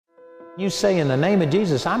You say, in the name of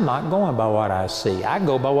Jesus, I'm not going by what I see. I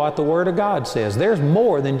go by what the Word of God says. There's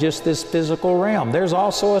more than just this physical realm. There's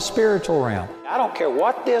also a spiritual realm. I don't care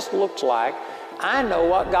what this looks like. I know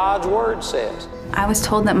what God's Word says. I was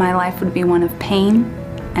told that my life would be one of pain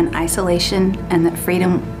and isolation, and that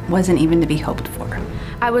freedom wasn't even to be hoped for.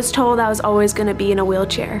 I was told I was always going to be in a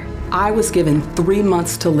wheelchair. I was given 3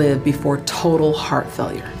 months to live before total heart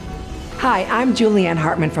failure. Hi, I'm Julianne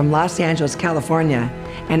Hartman from Los Angeles, California,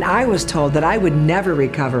 and I was told that I would never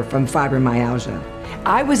recover from fibromyalgia.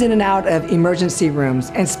 I was in and out of emergency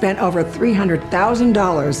rooms and spent over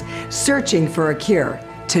 $300,000 searching for a cure,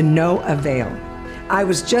 to no avail. I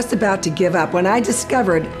was just about to give up when I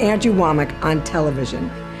discovered Andrew Wommack on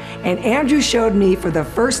television. And Andrew showed me for the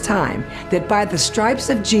first time that by the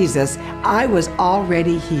stripes of Jesus, I was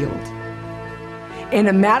already healed. In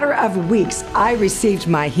a matter of weeks, I received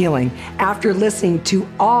my healing after listening to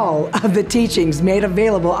all of the teachings made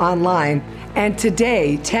available online. And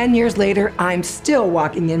today, 10 years later, I'm still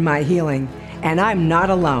walking in my healing, and I'm not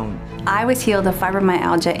alone. I was healed of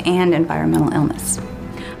fibromyalgia and environmental illness.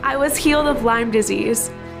 I was healed of Lyme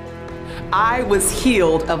disease. I was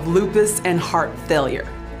healed of lupus and heart failure.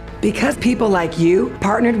 Because people like you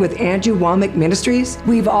partnered with Andrew Wommack Ministries,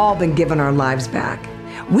 we've all been given our lives back.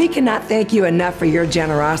 We cannot thank you enough for your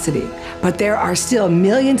generosity, but there are still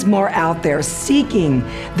millions more out there seeking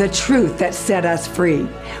the truth that set us free.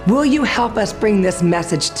 Will you help us bring this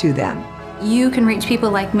message to them? You can reach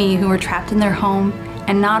people like me who are trapped in their home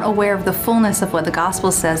and not aware of the fullness of what the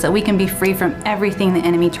gospel says, that we can be free from everything the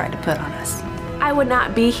enemy tried to put on us. I would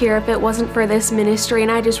not be here if it wasn't for this ministry, and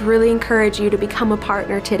I just really encourage you to become a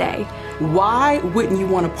partner today. Why wouldn't you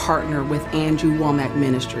want to partner with Andrew Wommack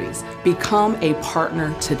Ministries? Become a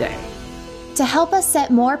partner today. To help us set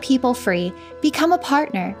more people free, become a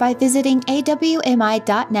partner by visiting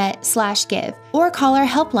awmi.net/give or call our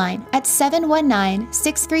helpline at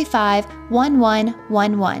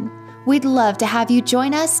 719-635-1111. We'd love to have you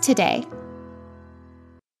join us today.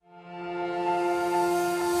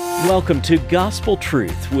 Welcome to Gospel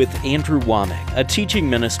Truth with Andrew Wommack, a teaching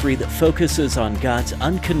ministry that focuses on God's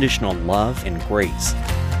unconditional love and grace.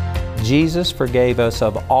 Jesus forgave us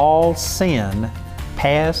of all sin,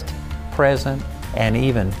 past, present, and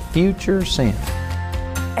even future sin.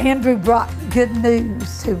 Andrew brought good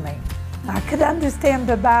news to me. I could understand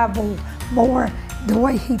the Bible more the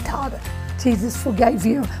way he taught it. Jesus forgave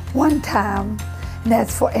you one time, and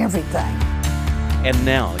that's for everything. And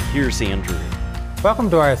now, here's Andrew.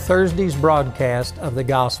 Welcome to our Thursday's broadcast of the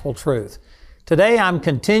Gospel Truth. Today I'm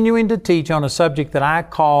continuing to teach on a subject that I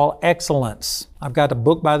call excellence. I've got a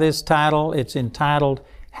book by this title. It's entitled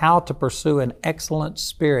How to Pursue an Excellent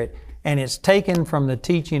Spirit, and it's taken from the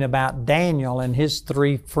teaching about Daniel and his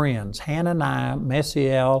 3 friends, Hananiah,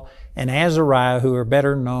 Mishael, and Azariah, who are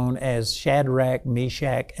better known as Shadrach,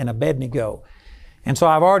 Meshach, and Abednego. And so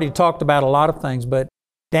I've already talked about a lot of things, but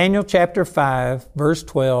Daniel chapter 5, verse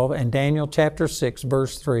 12, and Daniel chapter 6,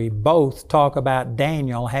 verse 3, both talk about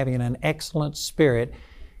Daniel having an excellent spirit.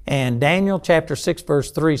 And Daniel chapter 6, verse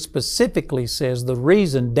 3 specifically says the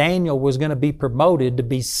reason Daniel was going to be promoted to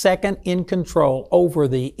be second in control over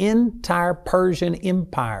the entire Persian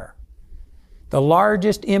Empire, the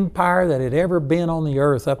largest empire that had ever been on the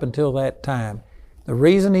earth up until that time. The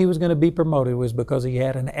reason he was going to be promoted was because he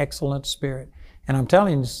had an excellent spirit. And I'm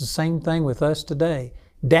telling you, it's the same thing with us today.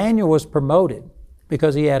 Daniel was promoted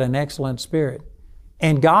because he had an excellent spirit.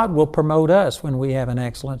 And God will promote us when we have an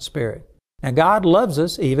excellent spirit. Now, God loves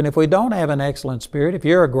us even if we don't have an excellent spirit. If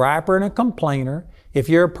you're a griper and a complainer, if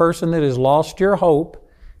you're a person that has lost your hope,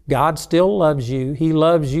 God still loves you. He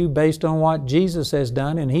loves you based on what Jesus has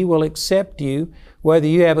done, and He will accept you whether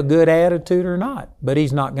you have a good attitude or not. But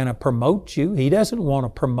He's not going to promote you. He doesn't want to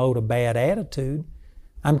promote a bad attitude.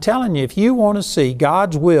 I'm telling you, if you want to see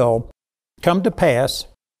God's will come to pass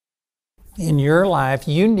in your life,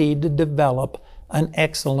 you need to develop an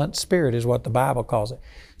excellent spirit, is what the Bible calls it.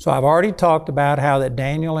 So I've already talked about how that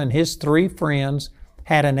Daniel and his 3 friends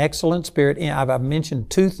had an excellent spirit. I've mentioned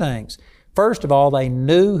 2 things. First of all, they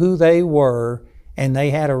knew who they were and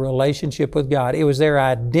they had a relationship with God. It was their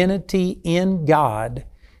identity in God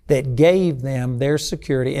that gave them their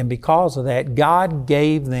security, and because of that, God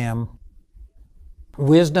gave them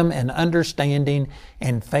wisdom and understanding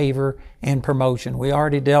and favor and promotion. We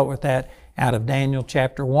already dealt with that out of Daniel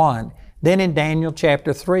chapter 1. Then in Daniel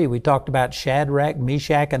chapter 3, we talked about Shadrach,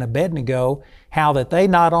 Meshach, and Abednego, how that they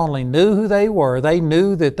not only knew who they were, they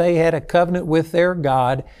knew that they had a covenant with their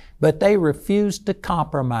God, but they refused to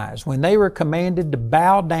compromise. When they were commanded to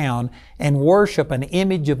bow down and worship an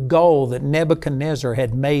image of gold that Nebuchadnezzar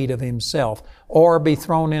had made of himself, or be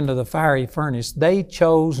thrown into the fiery furnace, they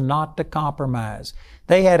chose not to compromise.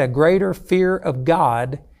 They had a greater fear of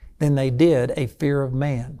God than they did a fear of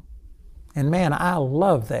man. And man, I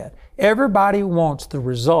love that. Everybody wants the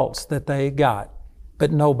results that they got,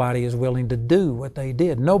 but nobody is willing to do what they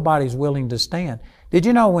did. Nobody's willing to stand. Did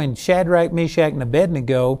you know when Shadrach, Meshach, and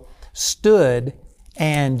Abednego stood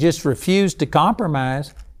and just refused to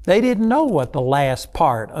compromise, they didn't know what the last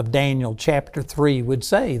part of Daniel chapter 3 would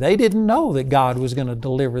say. They didn't know that God was going to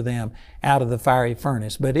deliver them out of the fiery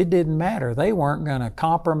furnace, but it didn't matter. They weren't going to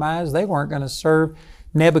compromise. They weren't going to serve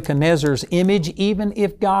Nebuchadnezzar's image, even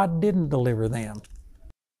if God didn't deliver them.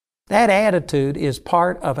 That attitude is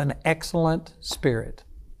part of an excellent spirit.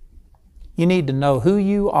 You need to know who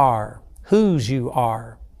you are, whose you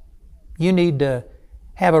are. You need to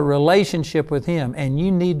have a relationship with Him, and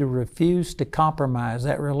you need to refuse to compromise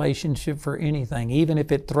that relationship for anything, even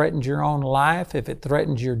if it threatens your own life, if it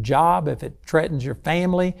threatens your job, if it threatens your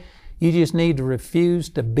family. You just need to refuse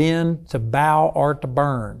to bend, to bow, or to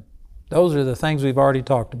burn. Those are the things we've already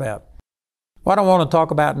talked about. What I want to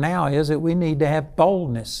talk about now is that we need to have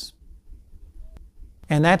boldness.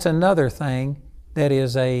 And that's another thing that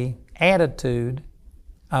is an attitude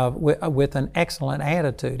with an excellent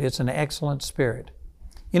attitude. It's an excellent spirit.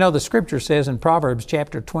 You know, the Scripture says in Proverbs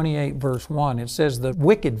chapter 28, verse 1, it says, "The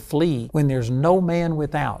wicked flee when there's no man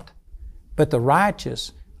without, but the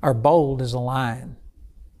righteous are bold as a lion."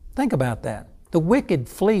 Think about that. The wicked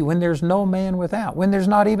flee when there's no man without, when there's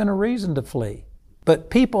not even a reason to flee.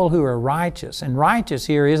 But people who are righteous, and righteous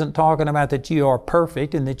here isn't talking about that you are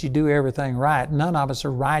perfect and that you do everything right. None of us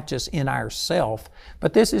are righteous in ourself.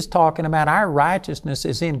 But this is talking about our righteousness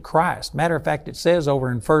is in Christ. Matter of fact, it says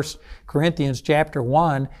over in 1 Corinthians chapter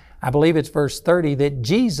 1, I believe it's verse 30, that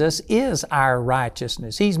Jesus is our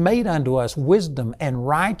righteousness. He's made unto us wisdom and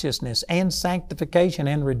righteousness and sanctification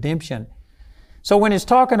and redemption. So when it's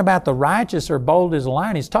talking about the righteous or bold as a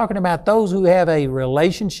lion, it's talking about those who have a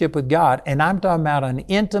relationship with God. And I'm talking about an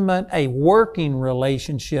intimate, a working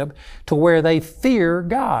relationship to where they fear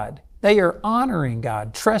God. They are honoring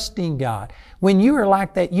God, trusting God. When you are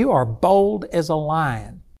like that, you are bold as a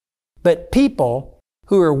lion. But people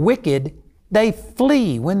who are wicked, they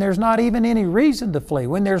flee when there's not even any reason to flee,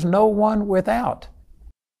 when there's no one without.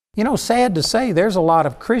 You know, sad to say, there's a lot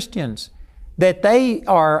of Christians that they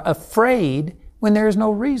are afraid when there's no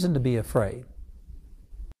reason to be afraid.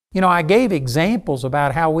 You know, I gave examples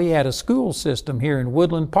about how we had a school system here in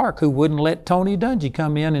Woodland Park who wouldn't let Tony Dungy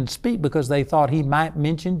come in and speak because they thought he might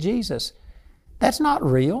mention Jesus. That's not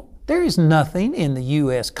real. There is nothing in the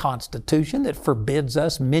U.S. Constitution that forbids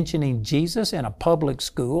us mentioning Jesus in a public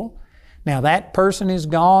school. Now that person is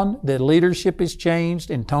gone, the leadership is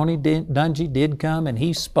changed, and Tony Dungy did come and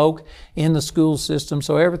he spoke in the school system,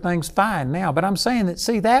 so everything's fine now. But I'm saying that,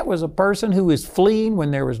 see, that was a person who was fleeing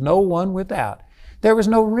when there was no one without. There was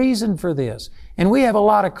no reason for this. And we have a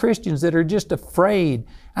lot of Christians that are just afraid.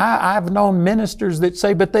 I've known ministers that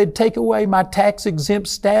say, but they'd take away my tax-exempt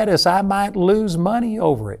status. I might lose money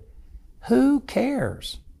over it. Who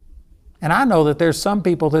cares? And I know that there's some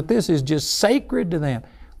people that this is just sacred to them.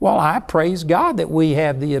 Well, I praise God that we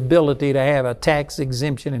have the ability to have a tax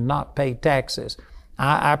exemption and not pay taxes.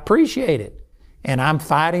 I appreciate it. And I'm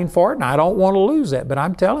fighting for it, and I don't want to lose that. But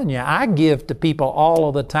I'm telling you, I give to people all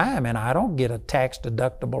of the time, and I don't get a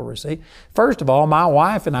tax-deductible receipt. First of all, my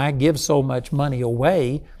wife and I give so much money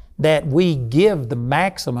away that we give the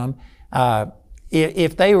maximum.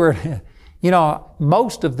 If they were... You know,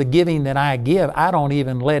 most of the giving that I give, I don't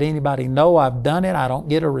even let anybody know I've done it. I don't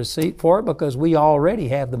get a receipt for it because we already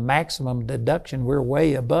have the maximum deduction. We're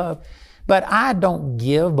way above. But I don't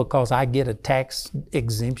give because I get a tax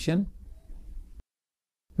exemption.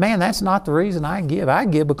 Man, that's not the reason I give. I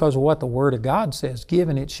give because of what the Word of God says. Give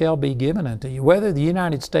and it shall be given unto you. Whether the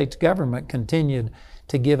United States government continued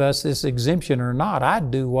to give us this exemption or not, I'd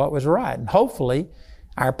do what was right. And hopefully,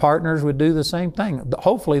 our partners would do the same thing.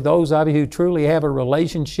 Hopefully those of you who truly have a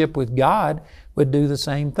relationship with God would do the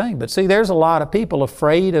same thing. But see, there's a lot of people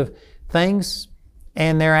afraid of things,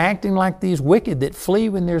 and they're acting like these wicked that flee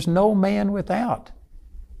when there's no man without.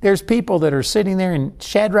 There's people that are sitting there, and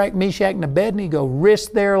Shadrach, Meshach, and Abednego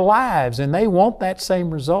risk their lives, and they want that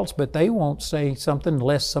same results, but they won't say something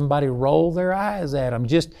unless somebody roll their eyes at them,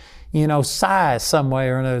 just, you know, sigh some way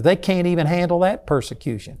or another. They can't even handle that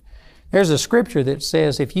persecution. There's a scripture that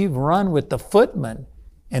says if you've run with the footmen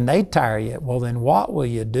and they tire you, well then what will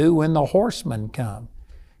you do when the horsemen come?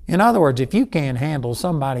 In other words, if you can't handle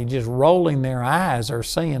somebody just rolling their eyes or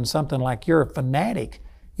saying something like you're a fanatic,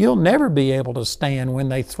 You'll never be able to stand when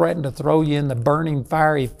they threaten to throw you in the burning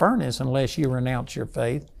fiery furnace unless you renounce your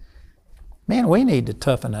faith. Man, we need to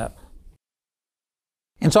toughen up.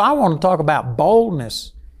 And so I want to talk about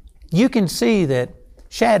boldness. You can see that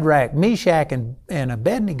Shadrach, Meshach, and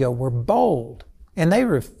Abednego were bold, and they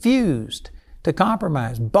refused to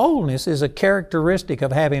compromise. Boldness is a characteristic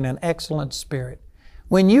of having an excellent spirit.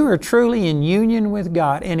 When you are truly in union with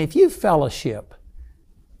God, and if you fellowship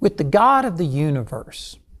with the God of the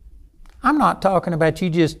universe, I'm not talking about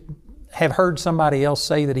you just have heard somebody else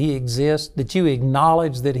say that He exists, that you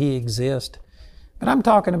acknowledge that He exists, but I'm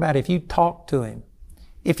talking about if you talk to Him,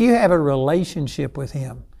 if you have a relationship with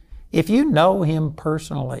Him, if you know Him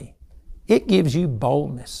personally, it gives you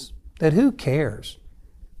boldness that who cares?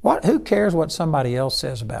 Who cares what somebody else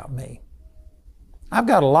says about me? I've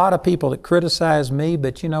got a lot of people that criticize me,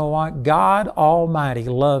 but you know what? God Almighty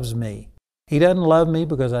loves me. He doesn't love me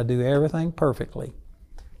because I do everything perfectly.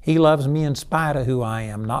 He loves me in spite of who I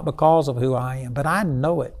am, not because of who I am, but I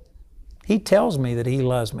know it. He tells me that He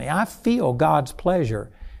loves me. I feel God's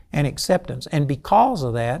pleasure and acceptance. And because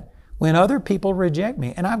of that, when other people reject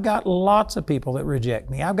me, and I've got lots of people that reject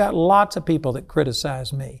me, I've got lots of people that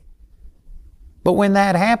criticize me. But when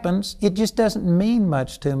that happens, it just doesn't mean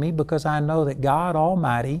much to me because I know that God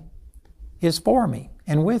Almighty is for me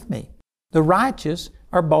and with me. The righteous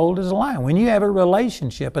are bold as a lion. When you have a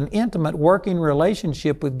relationship, an intimate working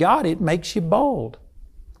relationship with God, it makes you bold.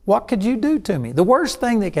 What could you do to me? The worst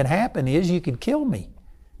thing that could happen is you could kill me.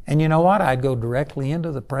 And you know what? I'd go directly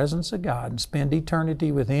into the presence of God and spend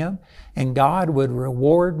eternity with Him, and God would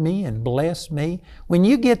reward me and bless me. When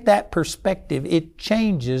you get that perspective, it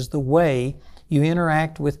changes the way you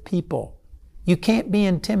interact with people. You can't be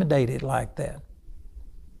intimidated like that.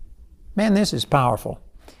 Man, this is powerful.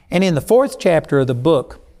 And in the 4th chapter of the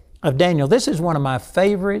book of Daniel, this is one of my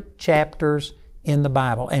favorite chapters in the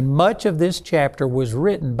Bible. And much of this chapter was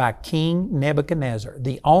written by King Nebuchadnezzar,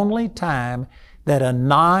 the only time that a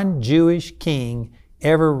non-Jewish king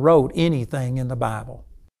ever wrote anything in the Bible.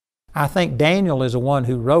 I think Daniel is the one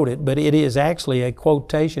who wrote it, but it is actually a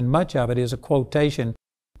quotation. Much of it is a quotation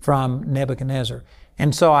from Nebuchadnezzar.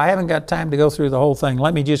 And so I haven't got time to go through the whole thing.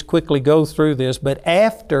 Let me just quickly go through this. But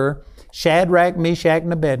after Shadrach, Meshach,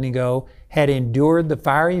 and Abednego had endured the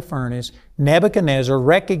fiery furnace, Nebuchadnezzar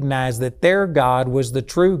recognized that their God was the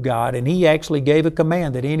true God, and he actually gave a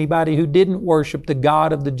command that anybody who didn't worship the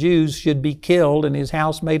God of the Jews should be killed and his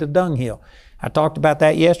house made a dunghill. I talked about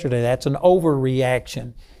that yesterday. That's an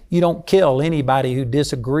overreaction. You don't kill anybody who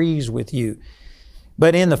disagrees with you.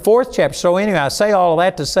 But in the 4th chapter, so anyway, I say all of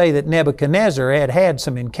that to say that Nebuchadnezzar had had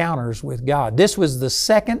some encounters with God. This was the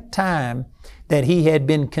second time that he had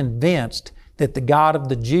been convinced that the God of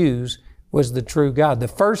the Jews was the true God. The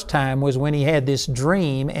first time was when he had this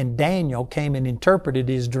dream, and Daniel came and interpreted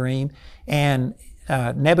his dream, and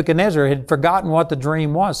Nebuchadnezzar had forgotten what the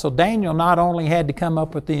dream was. So Daniel not only had to come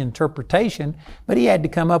up with the interpretation, but he had to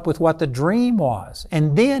come up with what the dream was,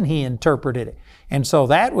 and then he interpreted it. And so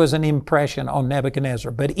that was an impression on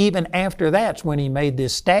Nebuchadnezzar. But even after that's when he made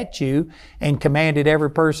this statue and commanded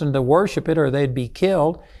every person to worship it or they'd be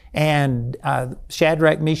killed. And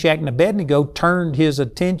Shadrach, Meshach, and Abednego turned his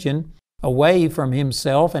attention away from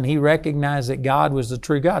himself, and he recognized that God was the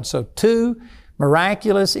true God. So 2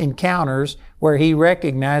 miraculous encounters where he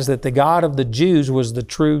recognized that the God of the Jews was the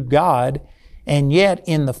true God. And yet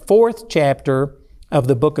in the 4th chapter of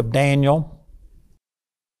the book of Daniel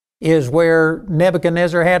is where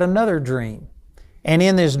Nebuchadnezzar had another dream. And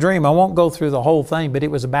in this dream, I won't go through the whole thing, but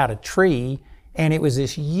it was about a tree, and it was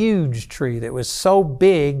this huge tree that was so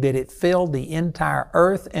big that it filled the entire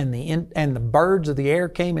earth, and the birds of the air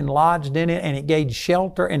came and lodged in it, and it gave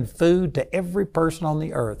shelter and food to every person on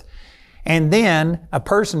the earth. And then a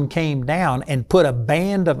person came down and put a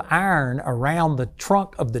band of iron around the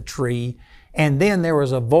trunk of the tree, and then there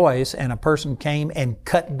was a voice, and a person came and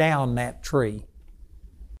cut down that tree.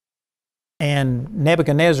 And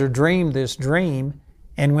Nebuchadnezzar dreamed this dream,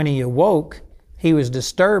 and when he awoke, he was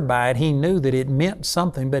disturbed by it. He knew that it meant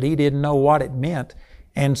something, but he didn't know what it meant.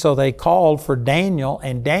 And so they called for Daniel,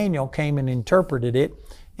 and Daniel came and interpreted it.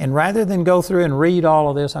 And rather than go through and read all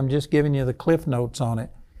of this, I'm just giving you the cliff notes on it.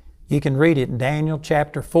 You can read it in Daniel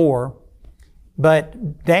chapter 4.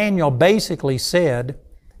 But Daniel basically said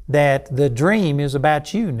that the dream is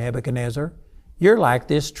about you, Nebuchadnezzar. You're like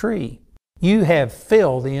this tree. You have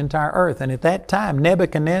filled the entire earth. And at that time,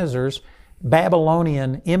 Nebuchadnezzar's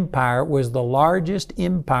Babylonian empire was the largest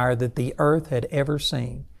empire that the earth had ever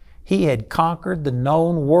seen. He had conquered the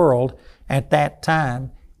known world at that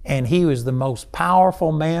time, and he was the most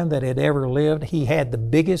powerful man that had ever lived. He had the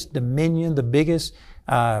biggest dominion, the biggest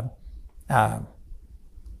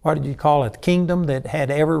what did you call it, kingdom that had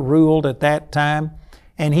ever ruled at that time.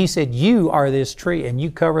 And he said, you are this tree, and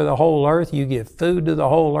you cover the whole earth. You give food to the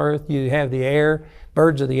whole earth. You have the air,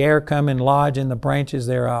 birds of the air come and lodge in the branches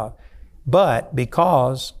thereof. But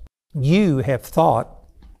because you have thought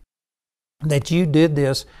that you did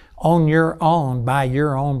this on your own, by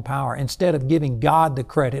your own power, instead of giving God the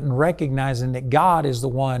credit and recognizing that God is the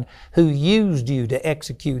one who used you to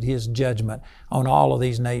execute His judgment on all of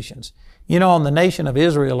these nations. You know, on the nation of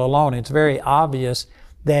Israel alone, it's very obvious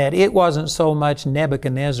that it wasn't so much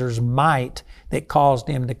Nebuchadnezzar's might that caused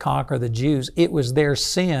him to conquer the Jews. It was their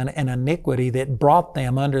sin and iniquity that brought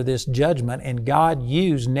them under this judgment, and God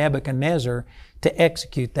used Nebuchadnezzar to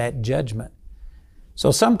execute that judgment. So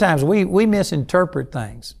sometimes we misinterpret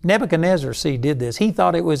things. Nebuchadnezzar, did this. He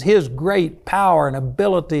thought it was his great power and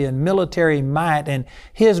ability and military might and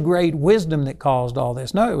his great wisdom that caused all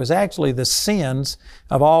this. No, it was actually the sins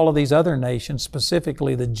of all of these other nations,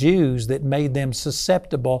 specifically the Jews, that made them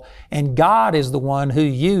susceptible. And God is the one who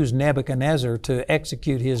used Nebuchadnezzar to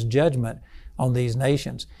execute His judgment on these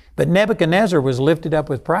nations. But Nebuchadnezzar was lifted up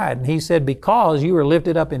with pride. And he said, because you were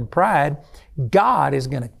lifted up in pride, God is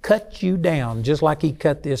going to cut you down just like He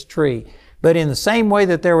cut this tree. But in the same way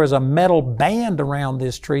that there was a metal band around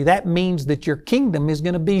this tree, that means that your kingdom is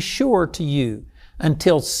going to be sure to you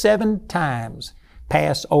until 7 times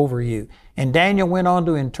pass over you. And Daniel went on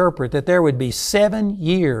to interpret that there would be 7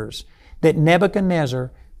 years that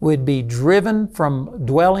Nebuchadnezzar would be driven from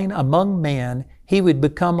dwelling among men. He would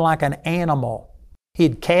become like an animal.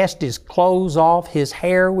 He'd cast his clothes off, his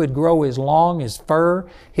hair would grow as long as fur,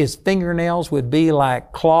 his fingernails would be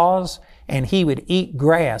like claws, and he would eat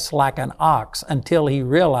grass like an ox until he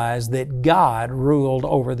realized that God ruled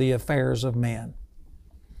over the affairs of men.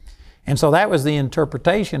 And so that was the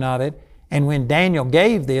interpretation of it. And when Daniel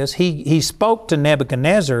gave this, he spoke to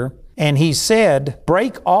Nebuchadnezzar and he said,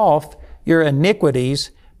 break off your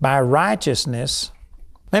iniquities by righteousness.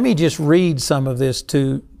 Let me just read some of this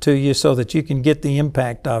to you so that you can get the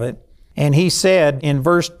impact of it. And he said in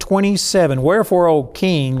verse 27, wherefore, O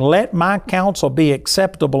king, let my counsel be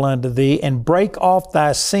acceptable unto thee, and break off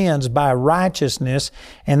thy sins by righteousness,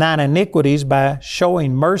 and thine iniquities by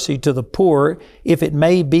showing mercy to the poor, if it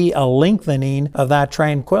may be a lengthening of thy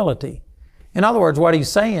tranquility. In other words, what he's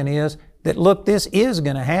saying is that, look, this is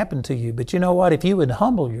going to happen to you, but you know what? If you would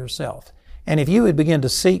humble yourself, and if you would begin to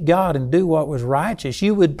seek God and do what was righteous,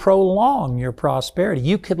 you would prolong your prosperity.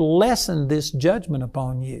 You could lessen this judgment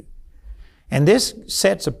upon you. And this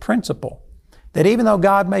sets a principle that even though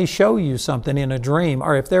God may show you something in a dream,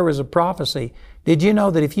 or if there was a prophecy, did you know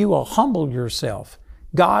that if you will humble yourself,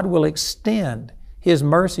 God will extend His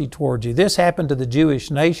mercy towards you? This happened to the Jewish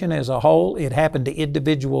nation as a whole. It happened to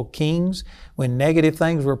individual kings when negative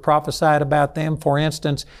things were prophesied about them. For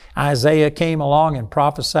instance, Isaiah came along and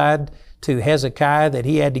prophesied to Hezekiah that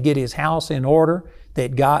he had to get his house in order,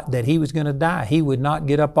 that he was going to die. He would not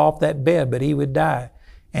get up off that bed, but he would die.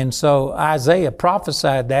 And so Isaiah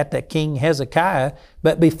prophesied that King Hezekiah,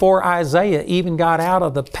 but before Isaiah even got out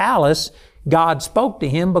of the palace, God spoke to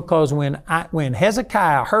him, because when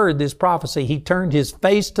Hezekiah heard this prophecy, he turned his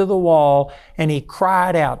face to the wall and he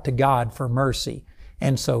cried out to God for mercy.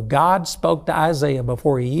 And so God spoke to Isaiah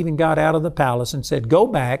before he even got out of the palace and said, go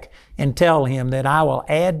back and tell him that I will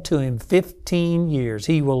add to him 15 years.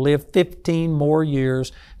 He will live 15 more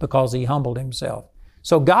years because he humbled himself.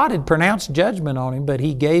 So God had pronounced judgment on him, but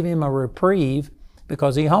He gave him a reprieve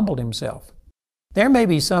because he humbled himself. There may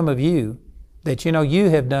be some of you that you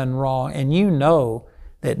have done wrong, and you know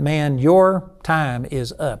that, man, your time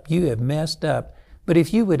is up. You have messed up. But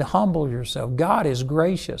if you would humble yourself, God is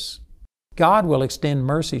gracious. God will extend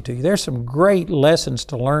mercy to you. There's some great lessons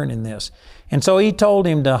to learn in this. And so He told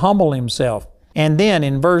him to humble himself. And then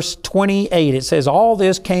in verse 28, it says, all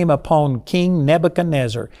this came upon King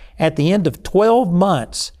Nebuchadnezzar. At the end of 12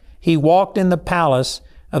 months, he walked in the palace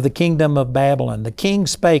of the kingdom of Babylon. The king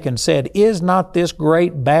spake and said, is not this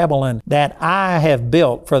great Babylon that I have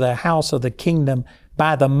built for the house of the kingdom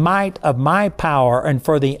by the might of my power and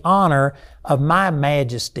for the honor of my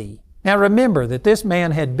majesty? Now remember that this man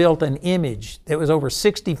had built an image that was over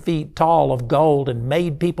 60 feet tall of gold and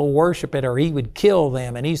made people worship it, or he would kill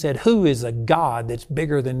them. And he said, who is a God that's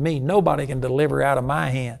bigger than me? Nobody can deliver out of my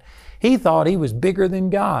hand. He thought he was bigger than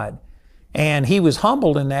God. And he was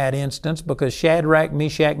humbled in that instance because Shadrach,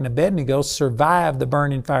 Meshach, and Abednego survived the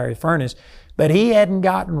burning fiery furnace. But he hadn't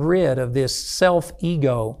gotten rid of this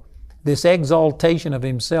self-ego, this exaltation of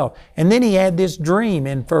himself. And then he had this dream,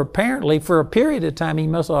 and apparently for a period of time he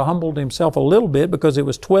must have humbled himself a little bit, because it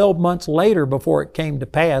was 12 months later before it came to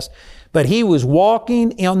pass. But he was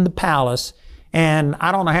walking in the palace, And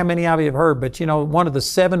I don't know how many of you have heard, but you know, one of the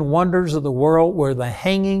 7 wonders of the world were the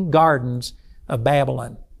Hanging Gardens of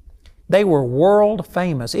Babylon. They were world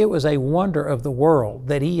famous. It was a wonder of the world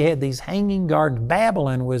that he had these hanging gardens.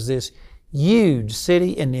 Babylon was this huge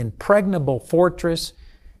city, an impregnable fortress.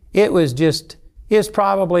 It was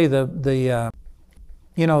probably the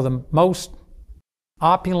most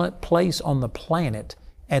opulent place on the planet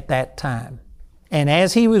at that time. And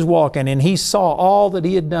as he was walking and he saw all that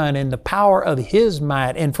he had done and the power of his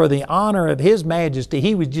might and for the honor of his majesty,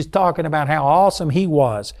 he was just talking about how awesome he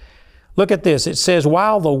was. Look at this. It says,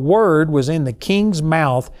 while the word was in the king's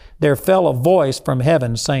mouth, there fell a voice from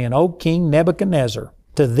heaven saying, O King Nebuchadnezzar,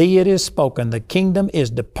 to thee it is spoken, the kingdom is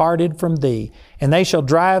departed from thee, and they shall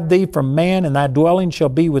drive thee from man, and thy dwelling shall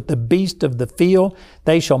be with the beast of the field.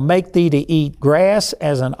 They shall make thee to eat grass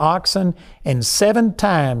as an oxen, and 7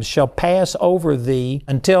 times shall pass over thee,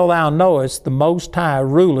 until thou knowest the Most High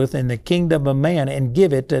ruleth in the kingdom of man, and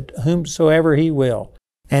give it to whomsoever he will.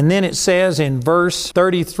 And then it says in verse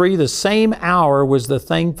 33, the same hour was the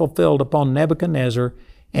thing fulfilled upon Nebuchadnezzar,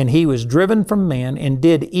 and he was driven from men, and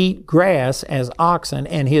did eat grass as oxen,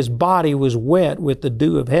 and his body was wet with the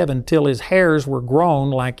dew of heaven, till his hairs were grown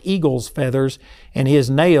like eagle's feathers, and his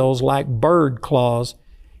nails like bird claws.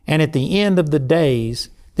 And at the end of the days,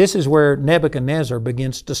 this is where Nebuchadnezzar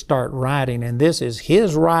begins to start writing, and this is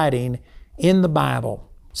his writing in the Bible.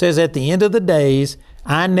 It says, at the end of the days,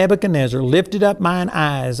 I, Nebuchadnezzar, lifted up mine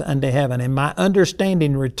eyes unto heaven, and my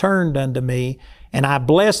understanding returned unto me, and I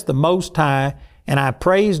blessed the Most High, and I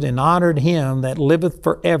praised and honored him that liveth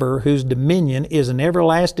forever, whose dominion is an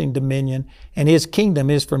everlasting dominion, and his kingdom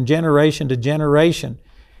is from generation to generation.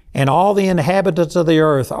 And all the inhabitants of the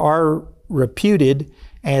earth are reputed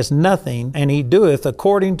as nothing, and he doeth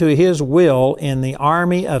according to his will in the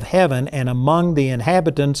army of heaven and among the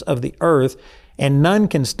inhabitants of the earth, and none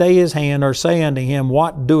can stay his hand or say unto him,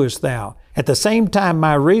 What doest thou? At the same time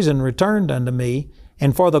my reason returned unto me,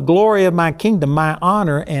 and for the glory of my kingdom my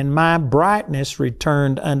honor and my brightness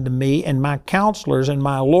returned unto me, and my counselors and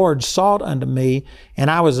my lords sought unto me, and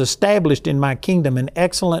I was established in my kingdom, and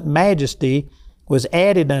excellent majesty was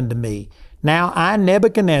added unto me. Now I,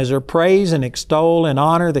 Nebuchadnezzar, praise and extol and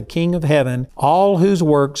honor the King of heaven, all whose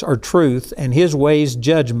works are truth, and his ways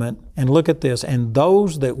judgment. And look at this, and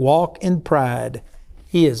those that walk in pride,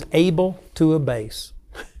 he is able to abase.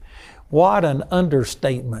 What an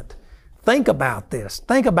understatement. Think about this.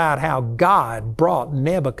 Think about how God brought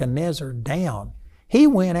Nebuchadnezzar down. He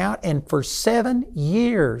went out and for 7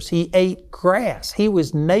 years he ate grass. He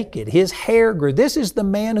was naked. His hair grew. This is the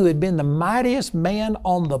man who had been the mightiest man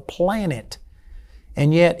on the planet.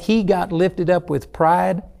 And yet he got lifted up with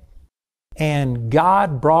pride, and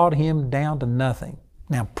God brought him down to nothing.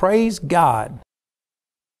 Now praise God,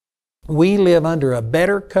 we live under a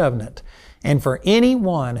better covenant. And for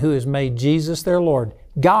anyone who has made Jesus their Lord,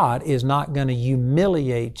 God is not going to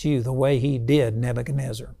humiliate you the way he did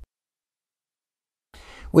Nebuchadnezzar.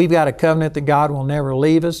 We've got a covenant that God will never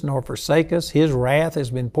leave us nor forsake us. His wrath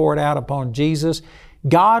has been poured out upon Jesus.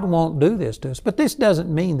 God won't do this to us, but this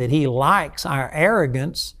doesn't mean that he likes our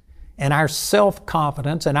arrogance and our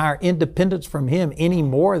self-confidence and our independence from him any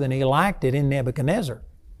more than he liked it in Nebuchadnezzar.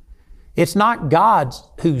 It's not God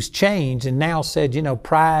who's changed and now said, you know,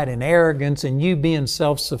 pride and arrogance and you being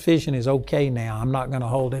self-sufficient is okay now. I'm not going to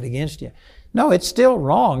hold it against you. No, it's still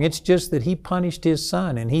wrong. It's just that he punished his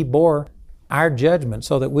son and he bore our judgment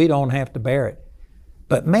so that we don't have to bear it.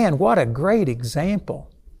 But man, what a great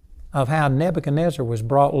example of how Nebuchadnezzar was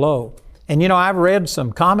brought low. And you know, I've read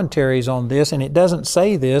some commentaries on this, and it doesn't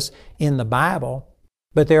say this in the Bible,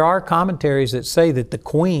 but there are commentaries that say that the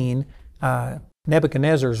queen,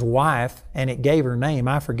 Nebuchadnezzar's wife, and it gave her name,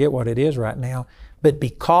 I forget what it is right now, but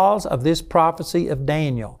because of this prophecy of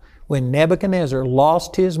Daniel, when Nebuchadnezzar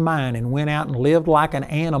lost his mind and went out and lived like an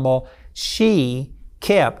animal, she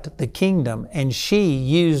kept the kingdom, and she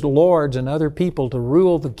used lords and other people to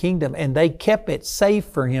rule the kingdom, and they kept it safe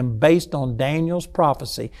for him based on Daniel's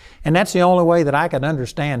prophecy. And that's the only way that I could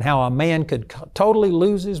understand how a man could totally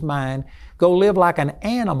lose his mind, go live like an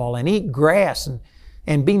animal and eat grass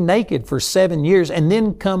and be naked for 7 years and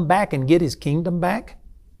then come back and get his kingdom back.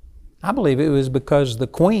 I believe it was because the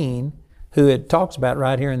queen, who it talks about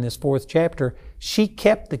right here in this 4th chapter, she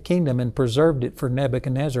kept the kingdom and preserved it for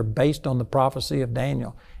Nebuchadnezzar based on the prophecy of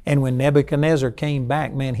Daniel. And when Nebuchadnezzar came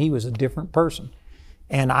back, man, he was a different person.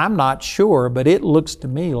 And I'm not sure, but it looks to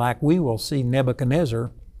me like we will see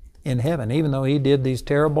Nebuchadnezzar in heaven. Even though he did these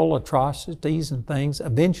terrible atrocities and things,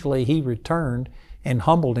 eventually he returned and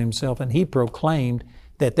humbled himself, and he proclaimed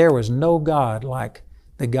that there was no God like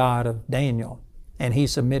the God of Daniel, and he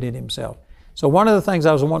submitted himself. So one of the things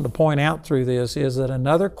I was wanting to point out through this is that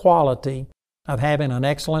another quality of having an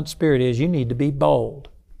excellent spirit is you need to be bold.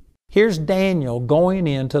 Here's Daniel going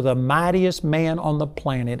into the mightiest man on the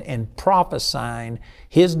planet and prophesying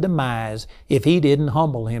his demise if he didn't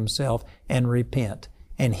humble himself and repent.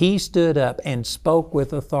 And he stood up and spoke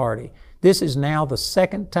with authority. This is now the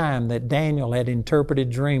second time that Daniel had interpreted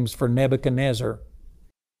dreams for Nebuchadnezzar.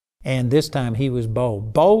 And this time he was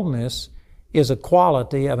bold. Boldness is a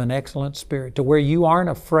quality of an excellent spirit, to where you aren't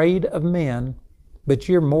afraid of men, but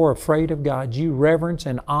you're more afraid of God. You reverence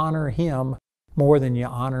and honor Him more than you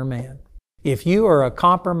honor man. If you are a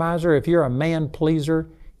compromiser, if you're a man pleaser,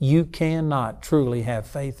 you cannot truly have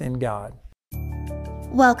faith in God.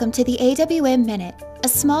 Welcome to the AWM Minute, a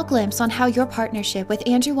small glimpse on how your partnership with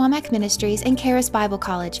Andrew Wommack Ministries and Charis Bible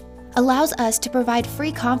College allows us to provide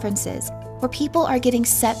free conferences where people are getting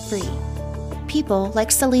set free. People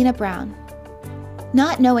like Selena Brown.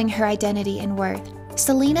 Not knowing her identity and worth,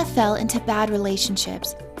 Selena fell into bad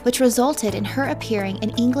relationships, which resulted in her appearing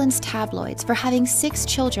in England's tabloids for having 6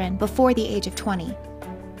 children before the age of 20.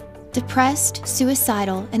 Depressed,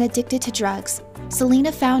 suicidal, and addicted to drugs,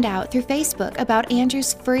 Selena found out through Facebook about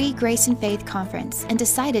Andrew's free Grace and Faith conference and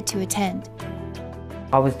decided to attend.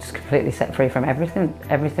 I was just completely set free from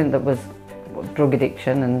everything that was drug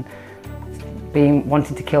addiction and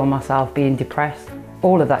wanting to kill myself, being depressed.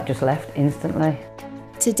 All of that just left instantly.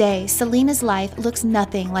 Today, Selena's life looks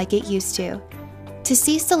nothing like it used to. To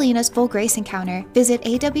see Selena's full grace encounter, visit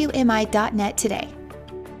awmi.net today.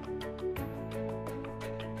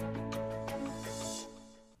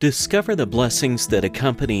 Discover the blessings that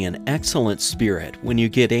accompany an excellent spirit when you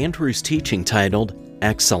get Andrew's teaching titled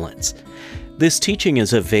Excellence. This teaching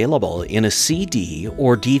is available in a CD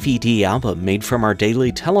or DVD album made from our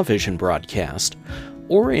daily television broadcast,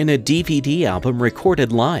 or in a DVD album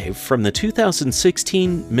recorded live from the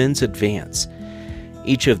 2016 Men's Advance.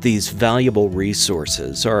 Each of these valuable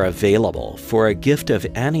resources are available for a gift of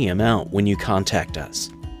any amount when you contact us.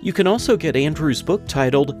 You can also get Andrew's book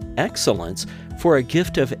titled Excellence for a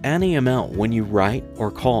gift of any amount when you write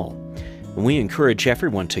or call. And we encourage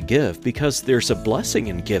everyone to give because there's a blessing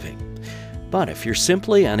in giving. But if you're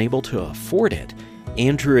simply unable to afford it,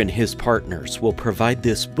 Andrew and his partners will provide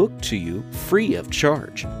this book to you free of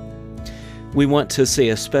charge. We want to say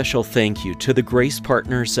a special thank you to the grace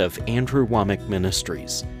partners of Andrew Wommack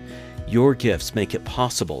Ministries. Your gifts make it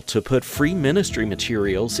possible to put free ministry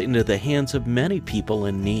materials into the hands of many people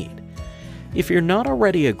in need. If you're not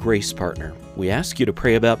already a grace partner, we ask you to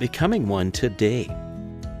pray about becoming one today.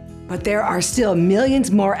 But there are still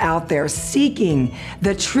millions more out there seeking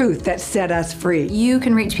the truth that set us free. You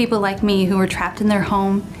can reach people like me who are trapped in their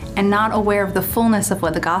home and not aware of the fullness of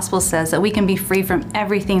what the gospel says, that we can be free from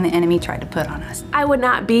everything the enemy tried to put on us. I would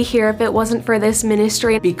not be here if it wasn't for this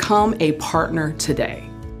ministry. Become a partner today.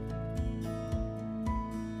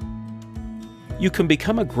 You can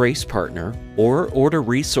become a grace partner or order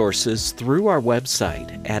resources through our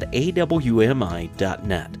website at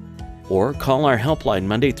awmi.net. Or call our helpline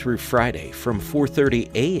Monday through Friday from 4:30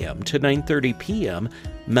 a.m. to 9:30 p.m.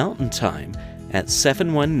 Mountain Time at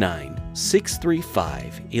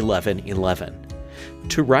 719-635-1111.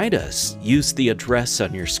 To write us, use the address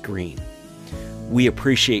on your screen. We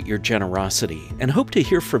appreciate your generosity and hope to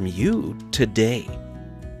hear from you today.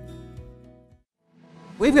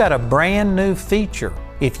 We've got a brand new feature.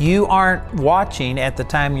 If you aren't watching at the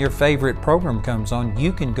time your favorite program comes on,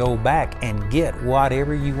 you can go back and get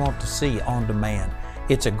whatever you want to see on demand.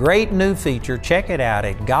 It's a great new feature. Check it out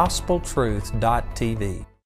at gospeltruth.tv.